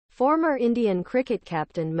Former Indian cricket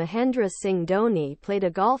captain Mahendra Singh Dhoni played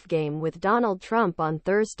a golf game with Donald Trump on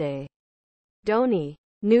Thursday. Dhoni,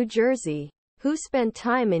 New Jersey, who spent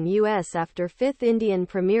time in U.S. after fifth Indian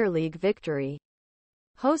Premier League victory,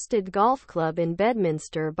 hosted golf club in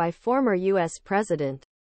Bedminster by former U.S. President.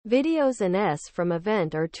 Videos and S from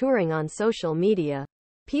event are touring on social media.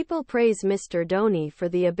 People praise Mr. Dhoni for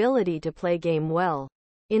the ability to play game well.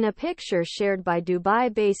 In a picture shared by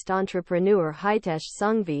Dubai-based entrepreneur Hitesh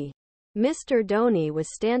Sanghvi, Mr. Dhoni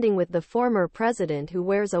was standing with the former president who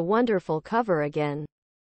wears a wonderful cover again.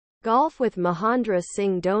 Golf with Mahendra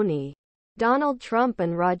Singh Dhoni, Donald Trump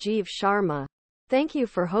and Rajiv Sharma. Thank you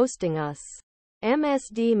for hosting us.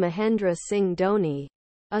 MSD Mahendra Singh Dhoni.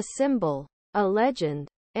 A symbol. A legend.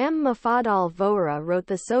 M. Mafadal Vohra wrote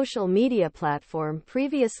the social media platform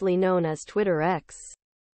previously known as Twitter X.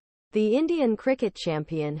 The Indian cricket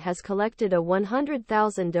champion has collected a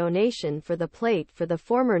 100,000 donation for the plate for the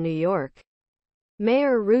former New York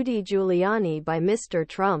Mayor Rudy Giuliani by Mr.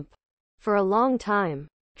 Trump. For a long time,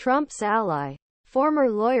 Trump's ally, former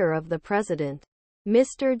lawyer of the president,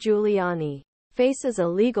 Mr. Giuliani, faces a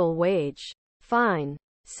legal wage, fine,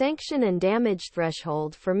 sanction and damage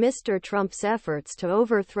threshold for Mr. Trump's efforts to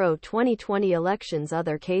overthrow 2020 elections.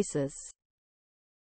 Other cases